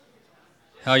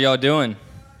How y'all doing?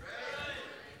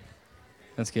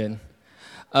 That's good.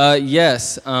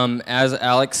 Yes, as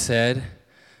Alex said,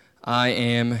 I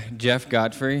am Jeff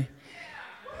Godfrey.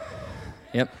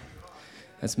 Yep,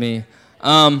 that's me.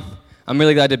 I'm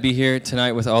really glad to be here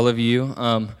tonight with all of you.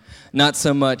 Not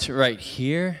so much right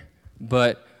here,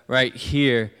 but right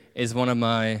here is one of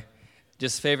my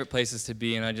just favorite places to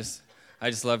be, and I just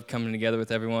love coming together with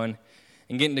everyone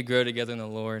and getting to grow together in the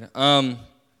Lord.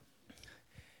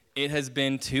 It has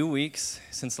been 2 weeks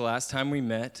since the last time we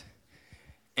met,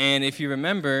 and if you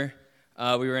remember,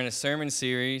 we were in a sermon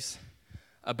series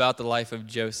about the life of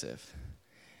Joseph,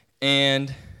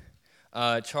 and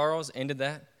Charles ended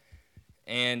that,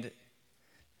 and it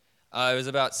was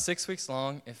about 6 weeks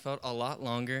long. It felt a lot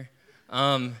longer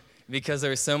because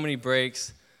there were so many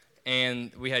breaks,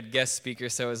 and we had guest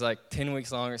speakers, so it was like 10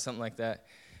 weeks long or something like that.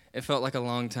 It felt like a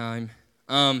long time,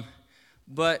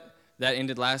 but that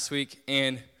ended last week,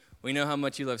 and we know how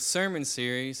much you love sermon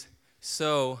series,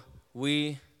 so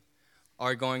we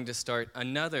are going to start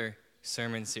another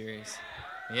sermon series.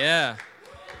 Yeah.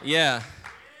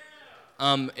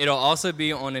 It'll also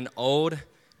be on an Old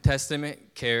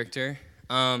Testament character,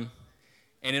 and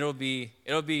it'll be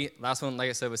last one,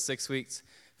 like I said, was 6 weeks.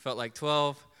 Felt like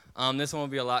 12. This one will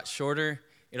be a lot shorter.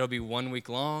 It'll be 1 week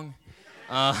long.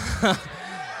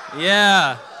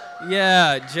 Yeah,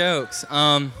 jokes.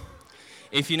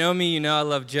 If you know me, you know I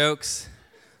love jokes,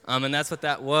 and that's what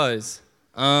that was.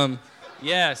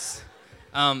 Yes.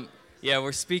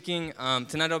 We're speaking,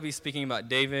 tonight I'll be speaking about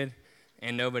David,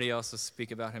 and nobody else will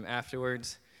speak about him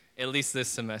afterwards, at least this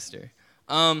semester.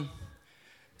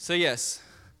 So yes,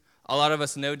 a lot of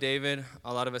us know David,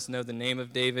 a lot of us know the name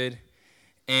of David,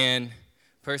 and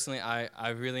personally I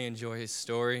really enjoy his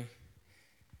story,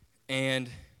 and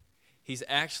he's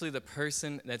actually the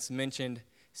person that's mentioned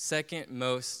second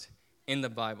most in the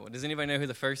Bible. Does anybody know who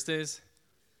the first is?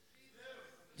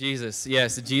 Jesus.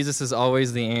 Yes, Jesus is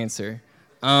always the answer.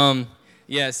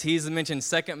 Yes, he's mentioned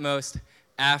second most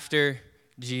after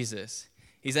Jesus.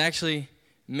 He's actually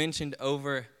mentioned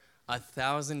over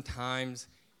 1,000 times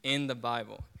in the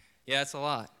Bible. Yeah, it's a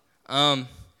lot.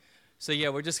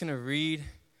 We're just gonna read.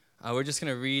 We're just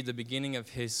gonna read the beginning of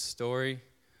his story,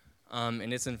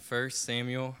 and it's in 1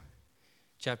 Samuel,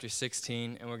 chapter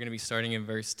 16, and we're gonna be starting in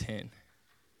verse 10.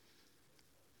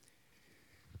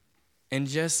 And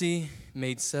Jesse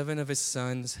made 7 of his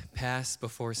sons pass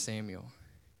before Samuel.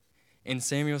 And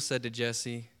Samuel said to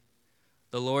Jesse,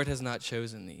 "The Lord has not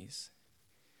chosen these."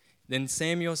 Then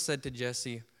Samuel said to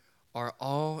Jesse, "Are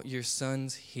all your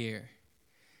sons here?"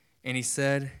 And he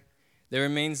said, "There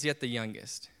remains yet the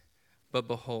youngest, but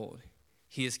behold,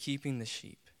 he is keeping the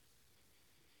sheep."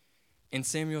 And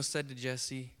Samuel said to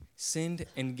Jesse, "Send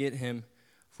and get him,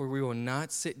 for we will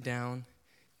not sit down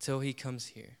till he comes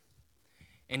here."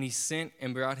 And he sent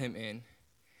and brought him in.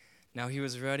 Now he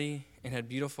was ruddy and had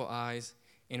beautiful eyes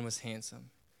and was handsome.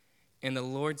 And the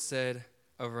Lord said,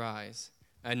 "Arise,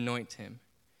 anoint him,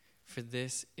 for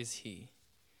this is he."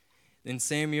 Then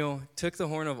Samuel took the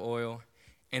horn of oil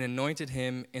and anointed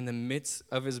him in the midst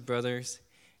of his brothers,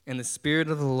 and the Spirit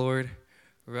of the Lord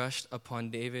rushed upon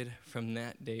David from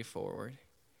that day forward.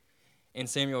 And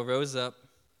Samuel rose up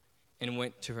and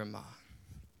went to Ramah.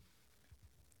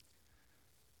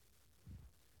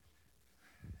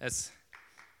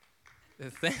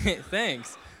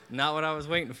 Thanks. Not what I was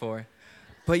waiting for.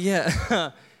 But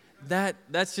yeah,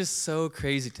 that's just so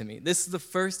crazy to me. This is the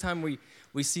first time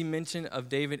we see mention of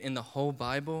David in the whole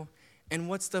Bible. And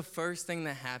what's the first thing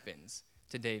that happens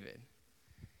to David?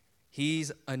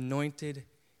 He's anointed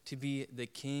to be the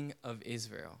king of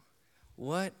Israel.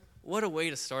 What a way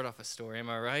to start off a story,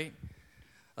 am I right?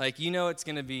 Like, you know it's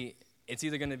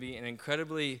either going to be an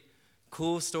incredibly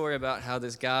cool story about how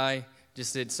this guy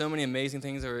just did so many amazing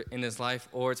things in his life,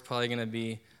 or it's probably going to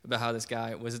be about how this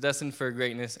guy was destined for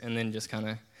greatness and then just kind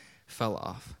of fell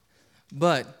off.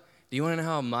 But do you want to know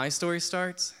how my story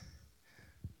starts?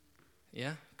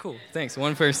 Yeah? Cool. Thanks.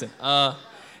 One person.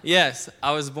 Yes,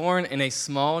 I was born in a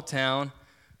small town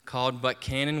called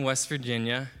Buchanan, West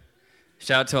Virginia.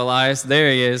 Shout out to Elias.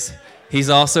 There he is. He's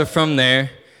also from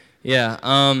there. Yeah.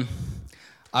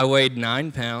 I weighed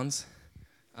 9 pounds.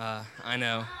 I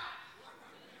know.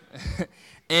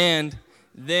 And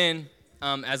then,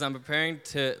 as I'm preparing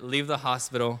to leave the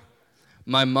hospital,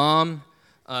 my mom,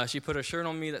 she put a shirt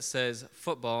on me that says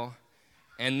football,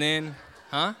 and then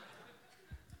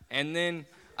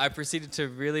I proceeded to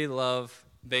really love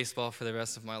baseball for the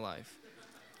rest of my life.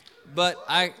 But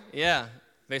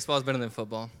baseball is better than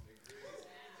football.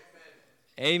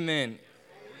 Amen.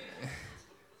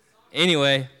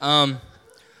 Anyway, I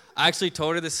actually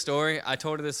told her this story. I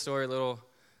told her this story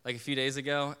a few days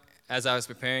ago as I was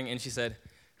preparing, and she said,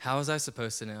 how was I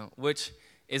supposed to know? Which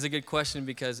is a good question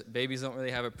because babies don't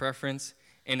really have a preference,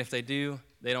 and if they do,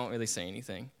 they don't really say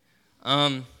anything.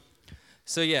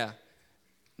 So yeah,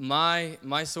 my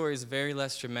story is very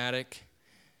less dramatic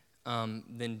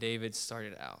than David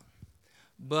started out.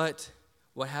 But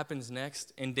what happens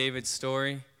next in David's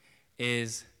story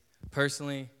is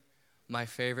personally my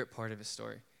favorite part of his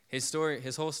story.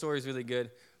 His whole story is really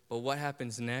good, but what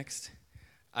happens next,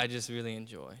 I just really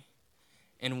enjoy.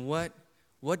 And what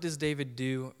does David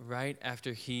do right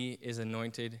after he is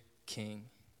anointed king?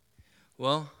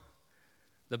 Well,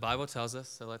 the Bible tells us,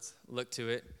 so let's look to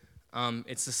it.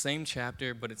 It's the same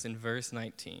chapter, but it's in verse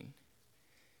 19.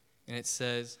 And it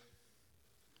says,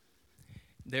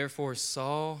 therefore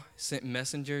Saul sent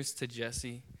messengers to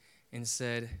Jesse and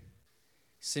said,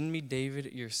 send me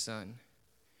David your son,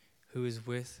 who is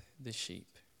with the sheep.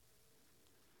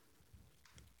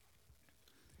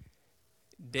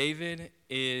 David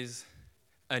is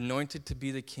anointed to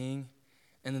be the king,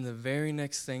 and then the very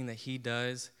next thing that he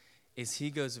does is he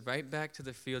goes right back to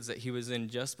the fields that he was in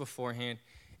just beforehand,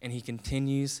 and he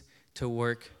continues to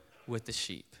work with the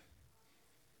sheep.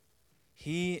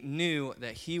 He knew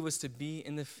that he was to be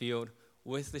in the field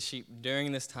with the sheep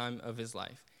during this time of his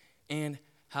life. And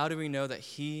how do we know that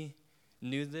he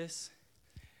knew this?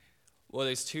 Well,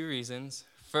 there's two reasons.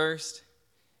 First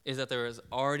is that there was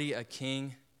already a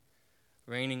king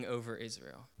reigning over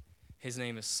Israel. His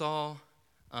name is Saul,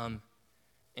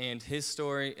 and his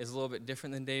story is a little bit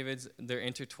different than David's. They're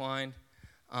intertwined.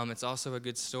 It's also a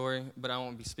good story, but I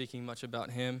won't be speaking much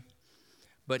about him.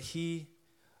 But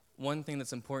one thing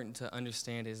that's important to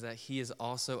understand is that he is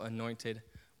also anointed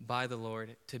by the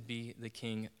Lord to be the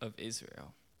king of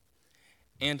Israel.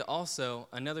 And also,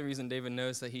 another reason David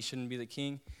knows that he shouldn't be the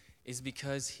king is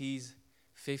because he's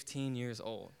 15 years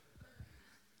old.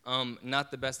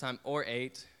 Not the best time, or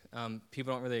 8.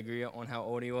 People don't really agree on how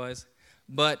old he was.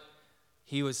 But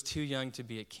he was too young to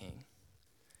be a king.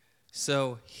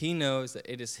 So he knows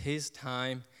that it is his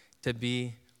time to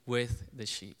be with the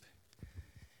sheep.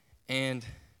 And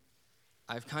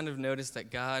I've kind of noticed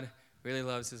that God really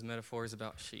loves his metaphors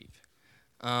about sheep.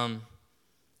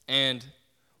 And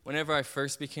whenever I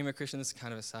first became a Christian, this is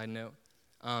kind of a side note,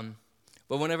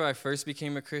 but whenever I first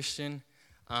became a Christian,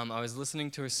 I was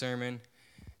listening to a sermon,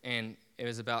 and it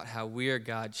was about how we are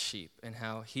God's sheep and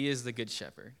how he is the good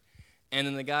shepherd. And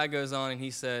then the guy goes on and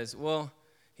he says,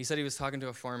 he said he was talking to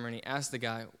a farmer, and he asked the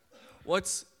guy,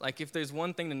 if there's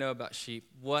one thing to know about sheep,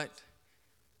 what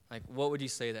would you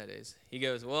say that is? He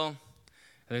goes, well,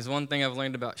 there's one thing I've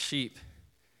learned about sheep.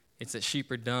 It's that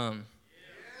sheep are dumb.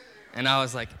 And I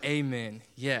was like, amen,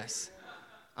 yes.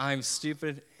 I'm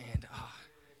stupid, and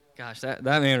gosh, that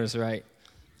man was right.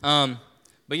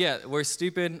 But yeah, we're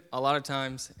stupid a lot of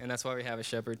times, and that's why we have a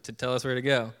shepherd to tell us where to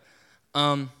go.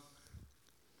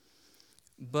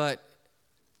 But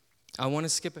I want to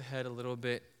skip ahead a little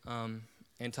bit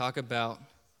and talk about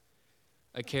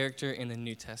a character in the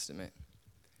New Testament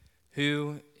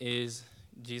who is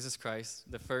Jesus Christ,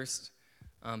 the first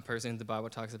person the Bible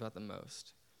talks about the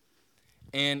most.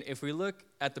 And if we look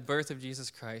at the birth of Jesus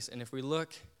Christ, and if we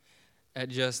look at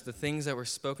just the things that were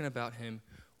spoken about him,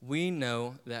 we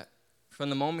know that from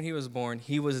the moment he was born,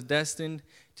 he was destined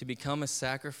to become a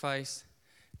sacrifice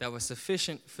that was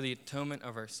sufficient for the atonement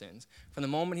of our sins. From the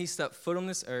moment he stepped foot on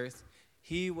this earth,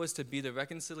 he was to be the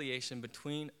reconciliation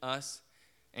between us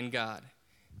and God.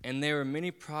 And there were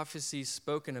many prophecies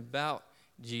spoken about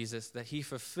Jesus that he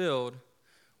fulfilled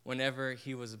whenever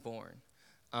he was born.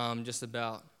 Just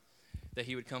about that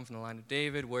he would come from the line of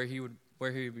David, where he would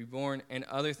be born, and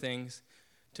other things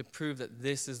to prove that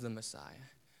this is the Messiah.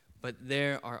 But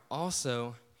there are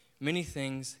also many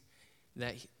things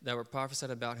that were prophesied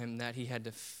about him that he had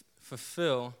to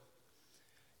fulfill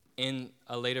in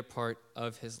a later part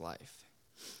of his life,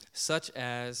 such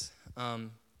as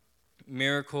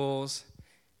miracles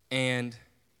and,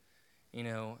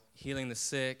 healing the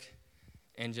sick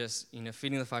and just,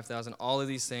 feeding the 5,000, all of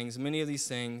these things. Many of these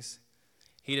things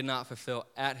he did not fulfill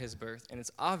at his birth. And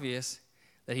it's obvious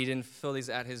that he didn't fulfill these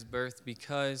at his birth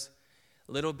because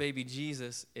little baby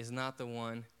Jesus is not the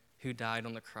one who died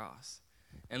on the cross.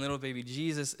 And little baby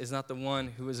Jesus is not the one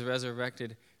who was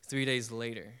resurrected 3 days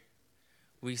later.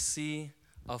 We see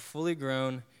a fully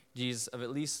grown Jesus of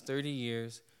at least 30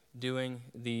 years doing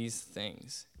these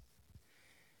things.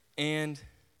 And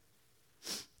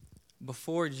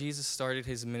before Jesus started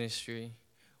his ministry,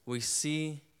 we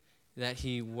see that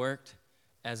he worked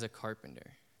as a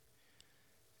carpenter.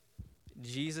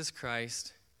 Jesus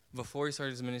Christ, before he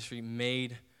started his ministry,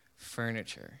 made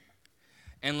furniture.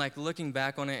 And looking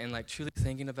back on it and truly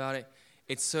thinking about it,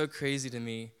 it's so crazy to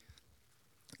me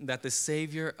that the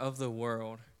Savior of the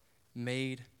world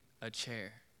made a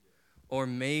chair or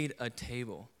made a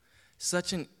table.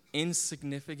 Such an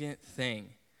insignificant thing,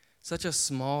 such a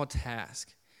small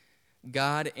task.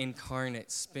 God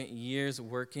incarnate spent years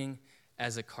working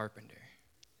as a carpenter,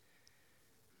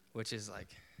 which is like,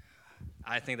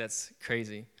 I think that's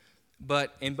crazy.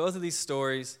 But in both of these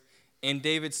stories, in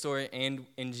David's story and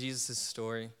in Jesus'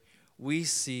 story, we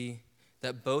see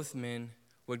that both men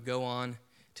would go on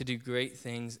to do great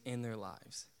things in their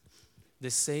lives.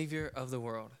 The Savior of the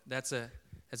world, that's a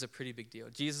pretty big deal.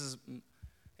 Jesus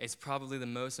is probably the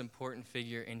most important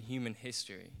figure in human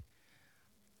history.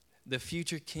 The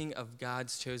future king of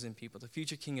God's chosen people, the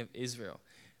future king of Israel.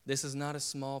 This is not a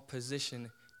small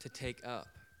position to take up.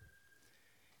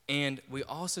 And we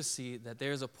also see that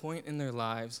there's a point in their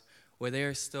lives where they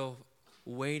are still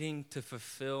waiting to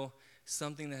fulfill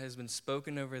something that has been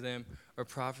spoken over them or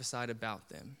prophesied about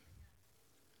them.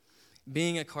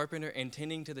 Being a carpenter and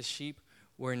tending to the sheep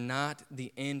were not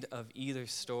the end of either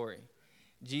story.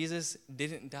 Jesus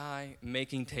didn't die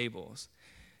making tables.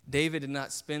 David did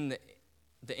not spend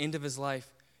the end of his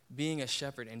life being a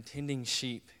shepherd and tending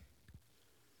sheep.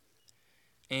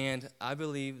 And I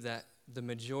believe that the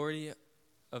majority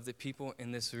of the people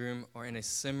in this room are in a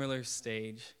similar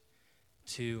stage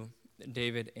to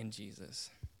David and Jesus.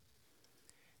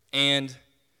 And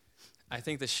I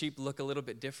think the sheep look a little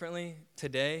bit differently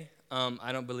today.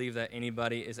 I don't believe that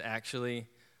anybody is actually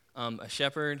a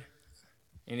shepherd.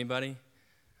 Anybody?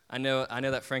 I know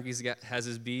that Frankie's has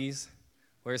his bees.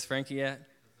 Where's Frankie at?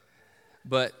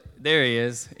 But there he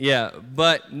is. Yeah,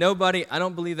 but I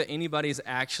don't believe that anybody is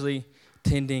actually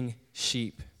tending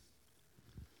sheep.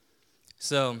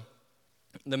 So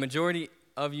the majority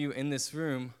of you in this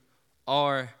room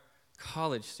are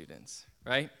college students,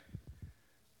 right?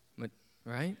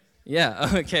 Right?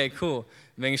 Yeah, okay, cool.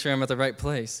 Making sure I'm at the right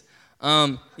place.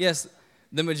 Yes,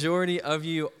 the majority of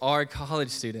you are college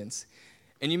students.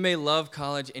 And you may love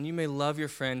college, and you may love your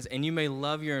friends, and you may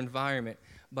love your environment,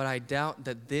 but I doubt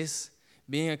that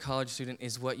being a college student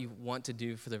is what you want to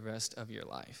do for the rest of your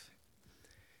life.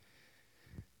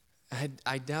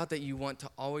 I doubt that you want to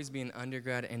always be an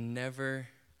undergrad and never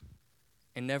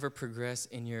progress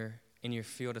in your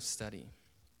field of study.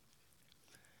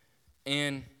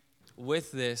 And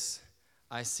with this,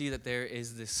 I see that there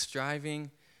is this striving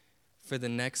for the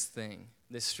next thing,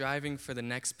 this striving for the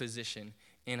next position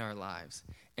in our lives.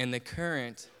 And the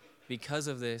current, because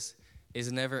of this,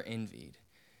 is never envied.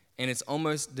 And it's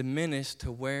almost diminished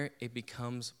to where it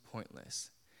becomes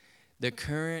pointless. The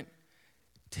current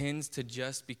tends to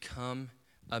just become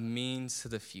a means to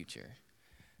the future.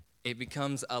 It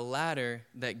becomes a ladder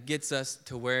that gets us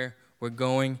to where we're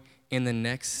going in the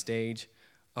next stage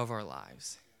of our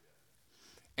lives.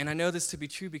 And I know this to be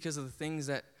true because of the things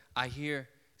that I hear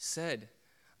said.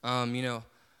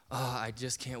 I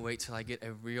just can't wait till I get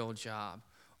a real job.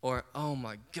 Or, oh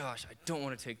my gosh, I don't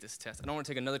want to take this test. I don't want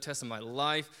to take another test in my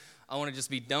life. I want to just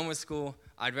be done with school.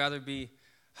 I'd rather be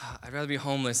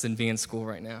homeless than be in school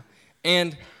right now.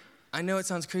 And I know it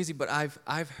sounds crazy, but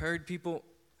I've heard people,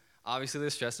 obviously they're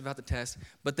stressed about the test,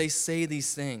 but they say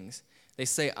these things. They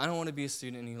say, I don't want to be a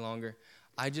student any longer.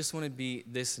 I just want to be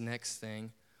this next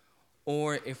thing.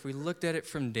 Or if we looked at it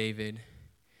from David,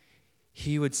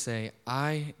 he would say,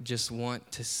 I just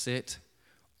want to sit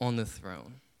on the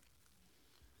throne.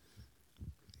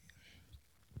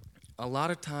 A lot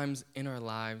of times in our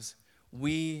lives,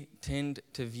 we tend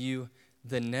to view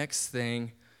the next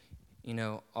thing,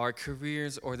 our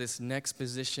careers or this next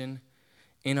position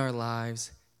in our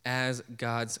lives as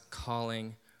God's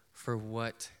calling for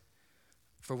what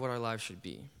our lives should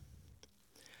be.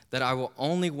 That I will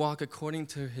only walk according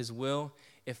to his will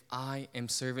if I am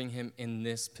serving him in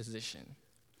this position.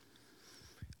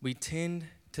 We tend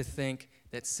to think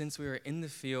that since we are in the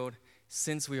field,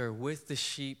 since we are with the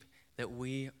sheep, that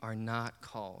we are not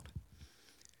called.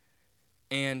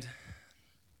 And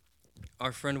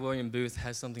our friend William Booth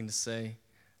has something to say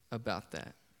about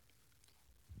that.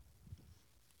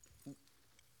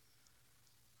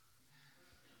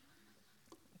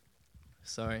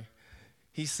 Sorry.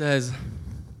 He says,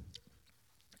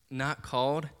 not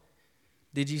called,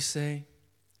 did you say?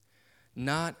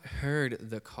 Not heard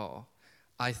the call,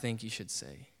 I think you should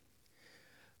say.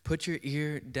 Put your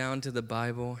ear down to the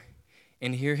Bible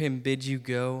and hear him bid you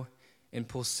go and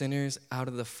pull sinners out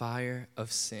of the fire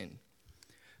of sin.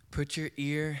 Put your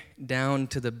ear down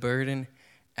to the burdened,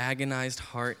 agonized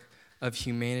heart of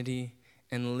humanity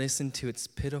and listen to its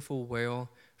pitiful wail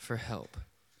for help.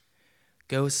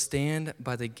 Go stand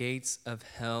by the gates of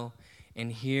hell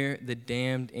and hear the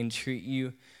damned entreat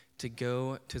you to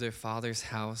go to their Father's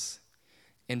house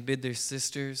and bid their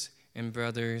sisters and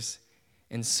brothers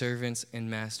and servants and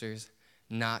masters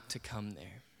not to come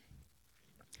there.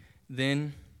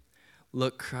 Then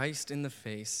look Christ in the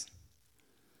face,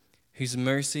 whose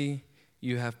mercy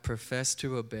you have professed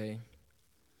to obey,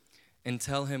 and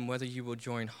tell him whether you will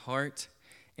join heart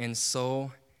and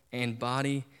soul and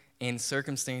body and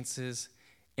circumstances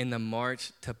in the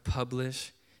march to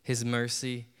publish his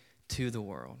mercy to the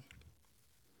world.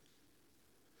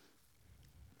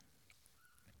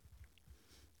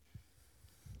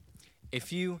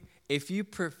 If you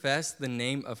profess the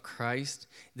name of Christ,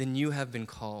 then you have been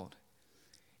called.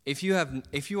 If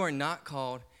you are not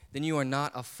called, then you are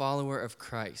not a follower of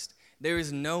Christ. There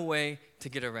is no way to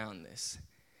get around this.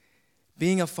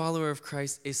 Being a follower of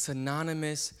Christ is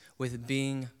synonymous with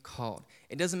being called.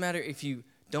 It doesn't matter if you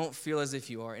don't feel as if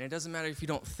you are, and it doesn't matter if you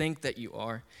don't think that you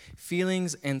are.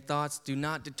 Feelings and thoughts do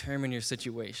not determine your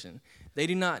situation. They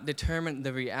do not determine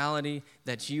the reality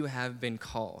that you have been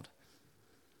called.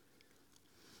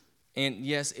 And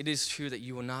yes, it is true that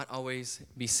you will not always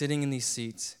be sitting in these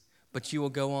seats, but you will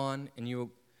go on and you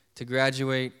will to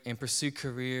graduate and pursue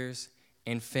careers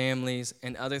and families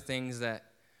and other things that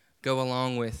go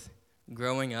along with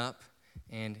growing up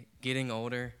and getting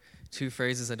older. Two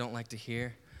phrases I don't like to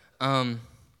hear.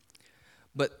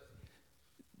 But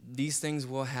these things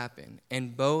will happen,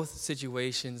 and both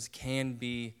situations can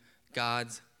be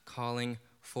God's calling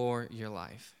for your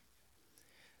life.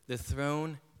 The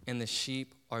throne and the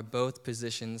sheep are both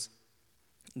positions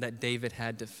that David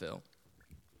had to fill.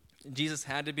 Jesus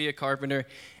had to be a carpenter,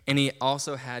 and he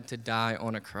also had to die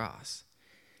on a cross.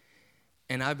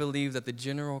 And I believe that the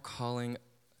general calling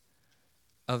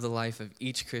of the life of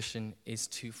each Christian is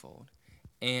twofold,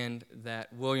 and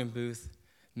that William Booth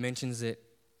mentions it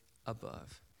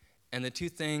above. And the two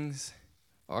things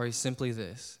are simply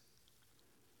this: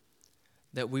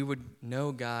 that we would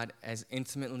know God as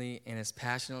intimately and as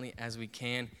passionately as we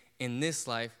can in this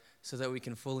life so that we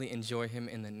can fully enjoy him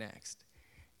in the next.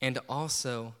 And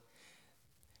also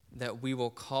that we will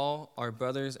call our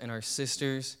brothers and our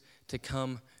sisters to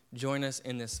come join us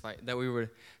in this fight, that we would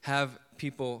have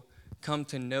people come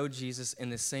to know Jesus in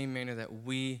the same manner that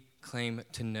we claim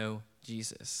to know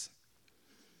Jesus.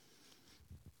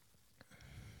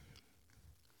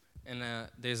 And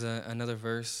there's another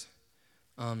verse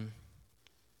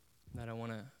that I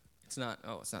want to, it's not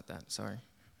that, sorry.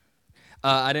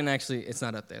 It's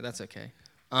not up there, that's okay.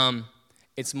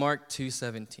 It's Mark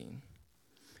 2:17.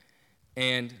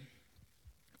 And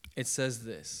it says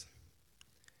this: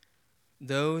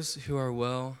 those who are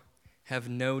well have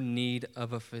no need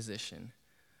of a physician,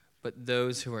 but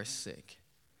those who are sick.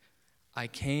 I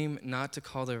came not to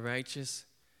call the righteous,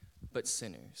 but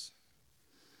sinners.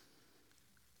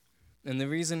 And the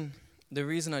reason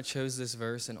I chose this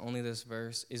verse and only this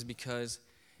verse is because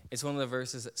it's one of the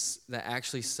verses that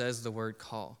actually says the word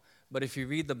call. But if you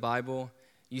read the Bible,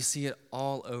 you see it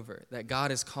all over, that God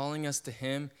is calling us to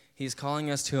him, he's calling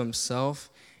us to himself,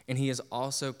 and he is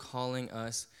also calling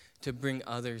us to bring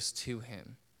others to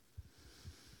him.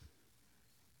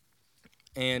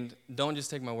 And don't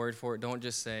just take my word for it. Don't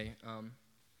just say,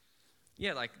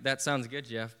 that sounds good,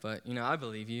 Jeff, but, I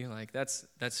believe you.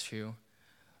 That's true.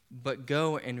 But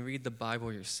go and read the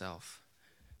Bible yourself.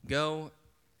 Go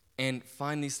and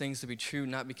find these things to be true,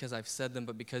 not because I've said them,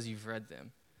 but because you've read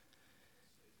them.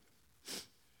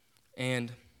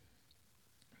 And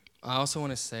I also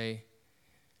want to say,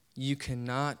 you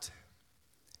cannot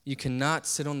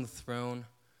sit on the throne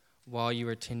while you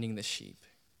are tending the sheep.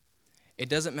 It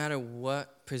doesn't matter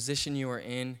what position you are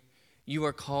in, you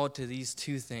are called to these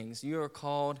two things. You are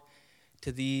called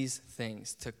to these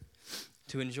things,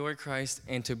 to enjoy Christ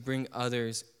and to bring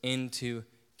others into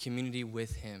community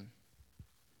with him.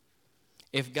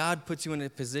 If God puts you in a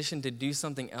position to do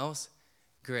something else,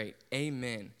 great,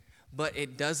 amen. But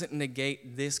it doesn't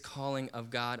negate this calling of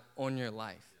God on your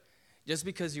life. Just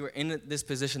because you are in this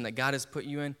position that God has put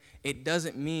you in, it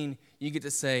doesn't mean you get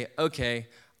to say, okay,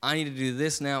 I need to do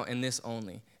this now and this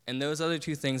only. And those other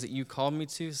two things that you called me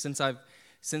to, since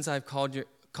I've called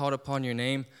upon your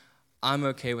name, I'm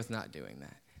okay with not doing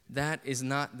that. That is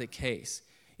not the case.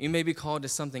 You may be called to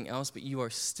something else, but you are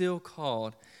still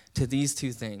called to these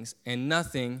two things, and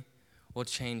nothing will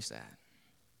change that.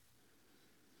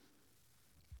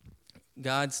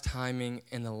 God's timing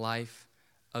in the life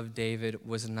of David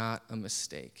was not a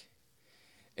mistake.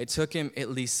 It took him at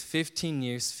least 15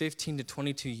 to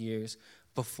 22 years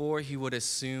before he would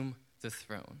assume the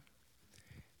throne.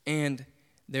 And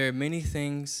there are many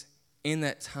things in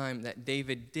that time that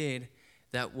David did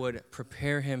that would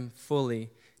prepare him fully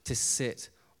to sit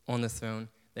on the throne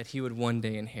that he would one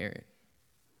day inherit.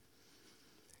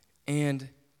 And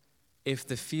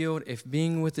if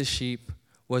being with the sheep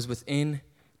was within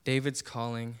David's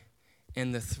calling,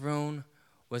 and the throne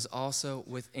was also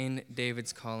within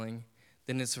David's calling,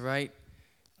 then it's right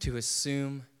to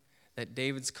assume that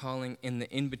David's calling in the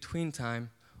in-between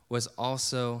time was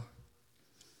also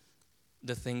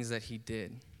the things that he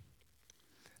did.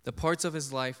 The parts of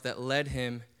his life that led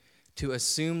him to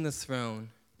assume the throne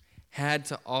had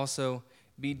to also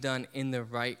be done in the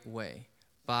right way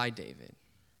by David.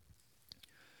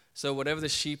 So whatever the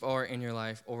sheep are in your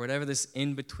life, or whatever this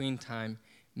in-between time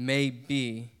may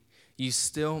be, you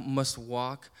still must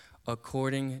walk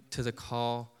according to the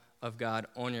call of God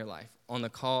on your life, on the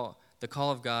call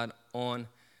of God on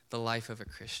the life of a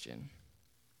Christian.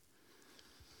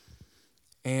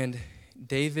 And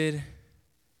David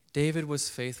was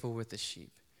faithful with the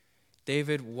sheep.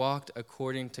 David walked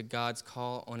according to God's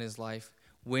call on his life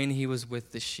when he was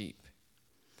with the sheep.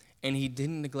 And he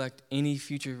didn't neglect any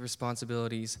future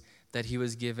responsibilities that he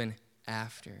was given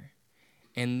after.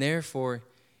 And therefore,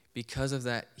 because of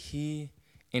that, he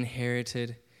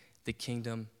inherited the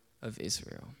kingdom of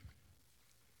Israel.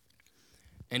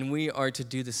 And we are to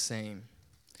do the same.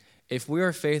 If we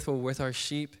are faithful with our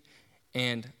sheep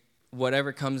and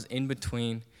whatever comes in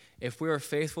between, if we are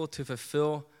faithful to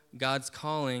fulfill God's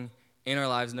calling in our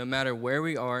lives, no matter where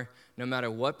we are, no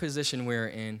matter what position we are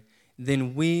in,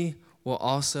 then we will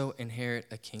also inherit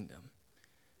a kingdom.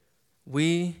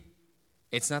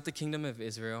 It's not the kingdom of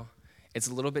Israel. It's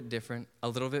a little bit different, a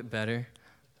little bit better.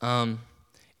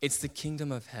 It's the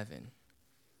kingdom of heaven.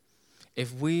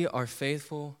 If we are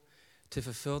faithful to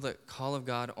fulfill the call of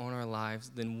God on our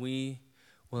lives, then we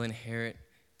will inherit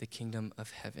the kingdom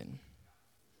of heaven.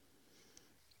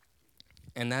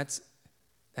 And that's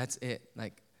it.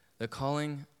 Like, the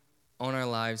calling on our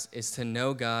lives is to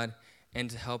know God and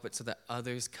to help it so that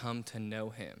others come to know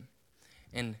him.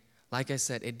 And like I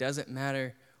said, it doesn't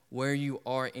matter where you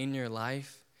are in your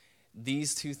life.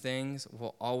 These two things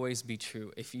will always be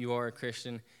true. If you are a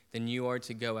Christian, then you are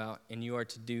to go out and you are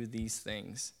to do these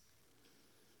things.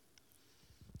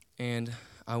 And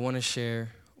I want to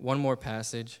share one more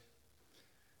passage.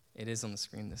 It is on the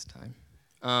screen this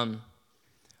time.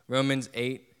 Romans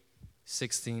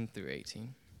 8:16 through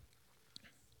 18.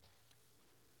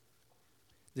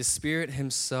 The Spirit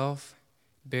himself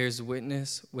bears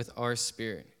witness with our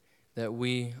spirit that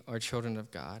we are children of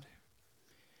God.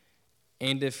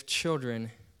 And if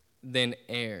children, then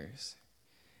heirs,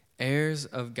 heirs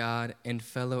of God and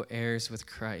fellow heirs with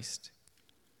Christ,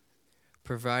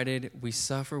 provided we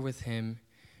suffer with him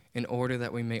in order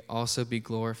that we may also be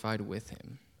glorified with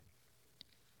him.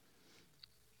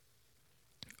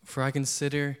 For I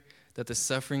consider that the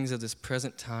sufferings of this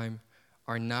present time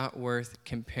are not worth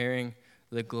comparing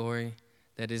the glory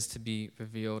that is to be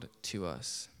revealed to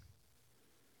us.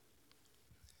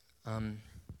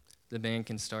 The band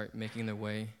can start making their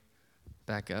way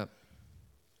back up.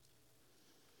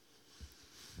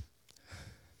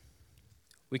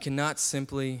 We cannot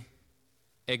simply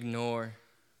ignore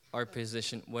our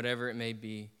position, whatever it may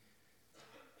be,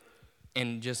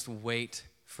 and just wait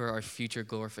for our future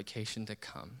glorification to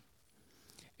come.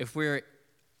 If we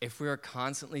are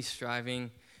constantly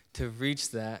striving to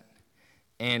reach that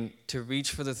and to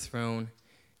reach for the throne,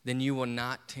 then you will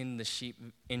not tend the sheep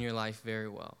in your life very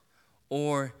well,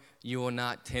 or you will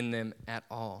not tend them at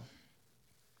all.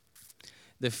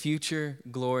 The future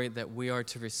glory that we are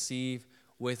to receive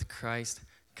with Christ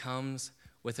comes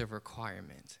with a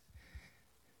requirement.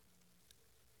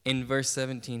 In verse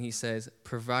 17, he says,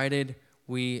 provided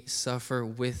we suffer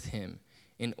with him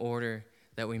in order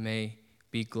that we may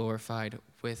be glorified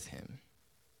with him.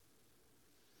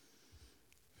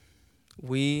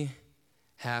 We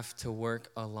have to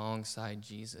work alongside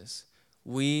Jesus.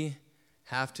 We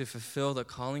have to fulfill the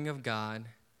calling of God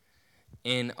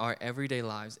in our everyday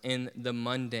lives, in the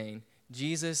mundane.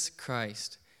 Jesus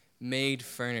Christ made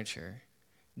furniture.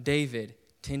 David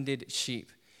tended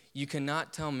sheep. You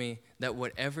cannot tell me that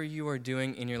whatever you are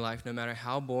doing in your life, no matter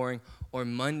how boring or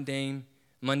mundane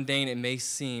it may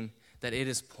seem, that it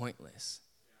is pointless.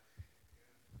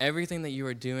 Everything that you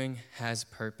are doing has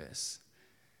purpose.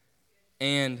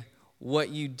 And what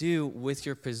you do with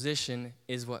your position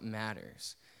is what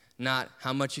matters. Not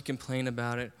how much you complain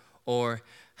about it or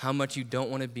how much you don't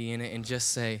want to be in it and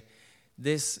just say,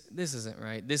 this isn't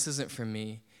right, this isn't for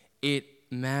me. It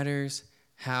matters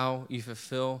how you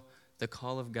fulfill the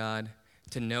call of God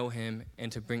to know him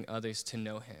and to bring others to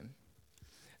know him.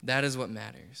 That is what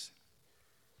matters.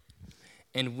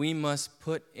 And we must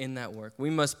put in that work. We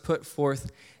must put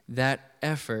forth that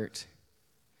effort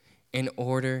in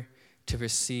order to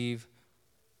receive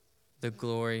the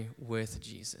glory with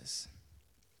Jesus.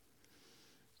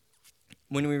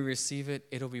 when we receive it,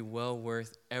 it'll be well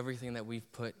worth everything that we've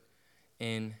put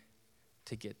in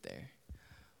to get there.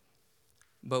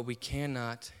 But we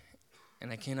cannot, and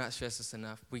I cannot stress this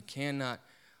enough, we cannot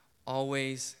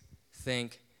always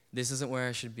think this isn't where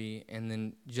I should be and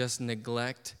then just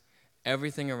neglect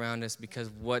everything around us because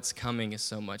what's coming is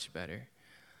so much better.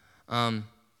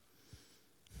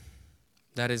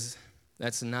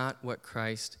 That's not what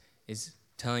Christ is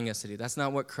telling us to do. That's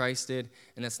not what Christ did,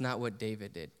 and that's not what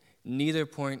David did. Neither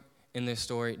point in their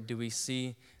story do we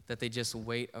see that they just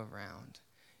wait around.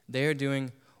 They're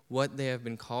doing what they have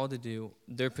been called to do,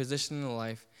 their position in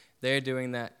life. They're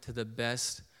doing that to the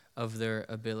best of their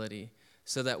ability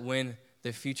so that when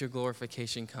the future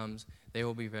glorification comes, they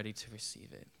will be ready to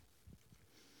receive it.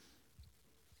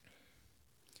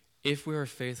 If we are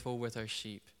faithful with our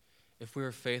sheep, if we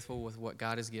are faithful with what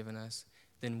God has given us,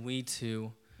 then we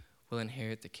too will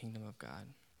inherit the kingdom of God.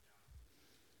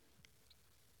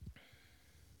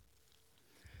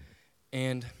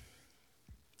 And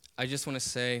I just want to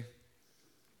say,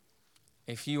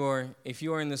 if you are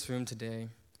in this room today,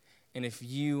 and if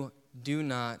you do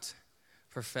not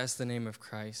profess the name of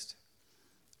Christ,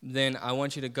 then I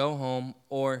want you to go home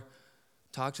or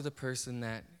talk to the person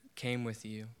that came with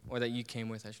you, or that you came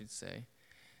with, I should say,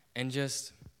 and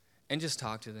just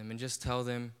talk to them and just tell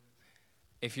them,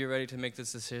 if you're ready to make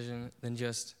this decision, then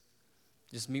just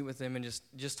meet with them and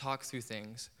just talk through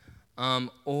things.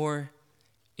 Or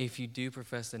if you do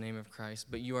profess the name of Christ,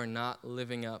 but you are not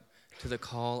living up to the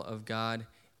call of God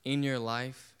in your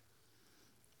life,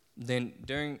 then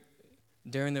during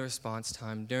the response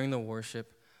time, during the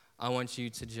worship, I want you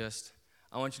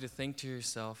to think to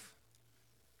yourself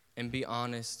and be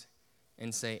honest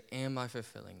and say, am I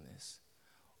fulfilling this?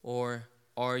 Or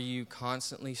are you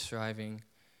constantly striving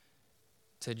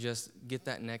to just get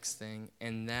that next thing,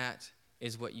 and that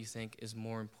is what you think is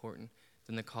more important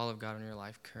than the call of God in your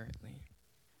life currently?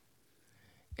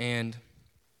 And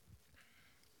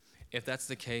if that's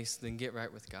the case, then get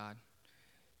right with God.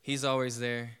 He's always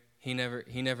there. He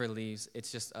never leaves.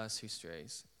 It's just us who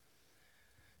strays.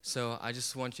 So I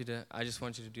just want you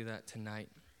to do that tonight.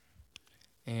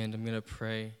 And I'm going to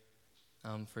pray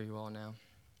for you all now.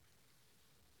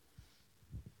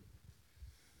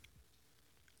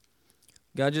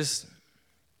 God, just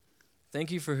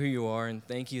thank you for who you are, and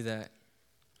thank you that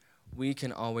we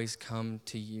can always come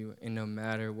to you in no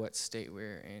matter what state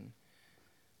we're in.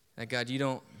 That God, you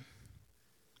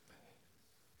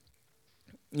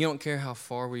don't care how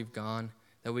far we've gone,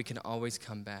 that we can always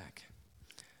come back.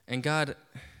 And God,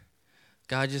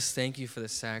 just thank you for the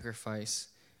sacrifice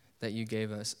that you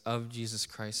gave us of Jesus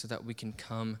Christ so that we can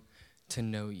come to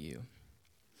know you.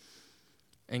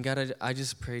 And God, I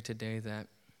just pray today that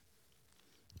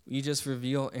you just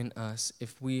reveal in us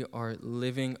if we are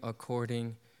living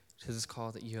according to this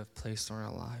call that you have placed on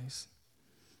our lives.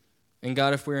 And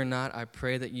God, if we are not, I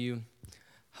pray that you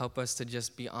help us to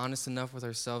just be honest enough with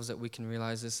ourselves that we can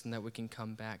realize this and that we can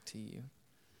come back to you.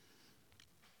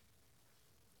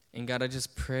 And God, I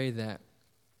just pray that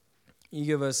you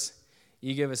give us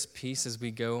peace as we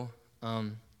go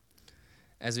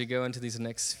into these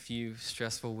next few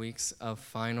stressful weeks of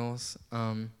finals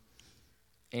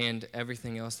and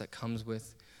everything else that comes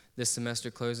with this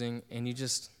semester closing. And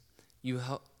you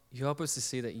help us to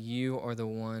see that you are the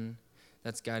one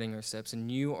that's guiding our steps,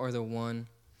 and you are the one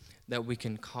that we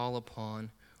can call upon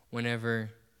whenever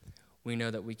we know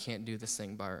that we can't do this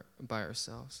thing by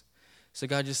ourselves. So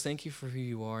God, just thank you for who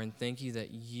you are, and thank you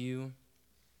that you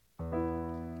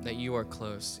are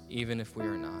close, even if we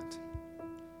are not.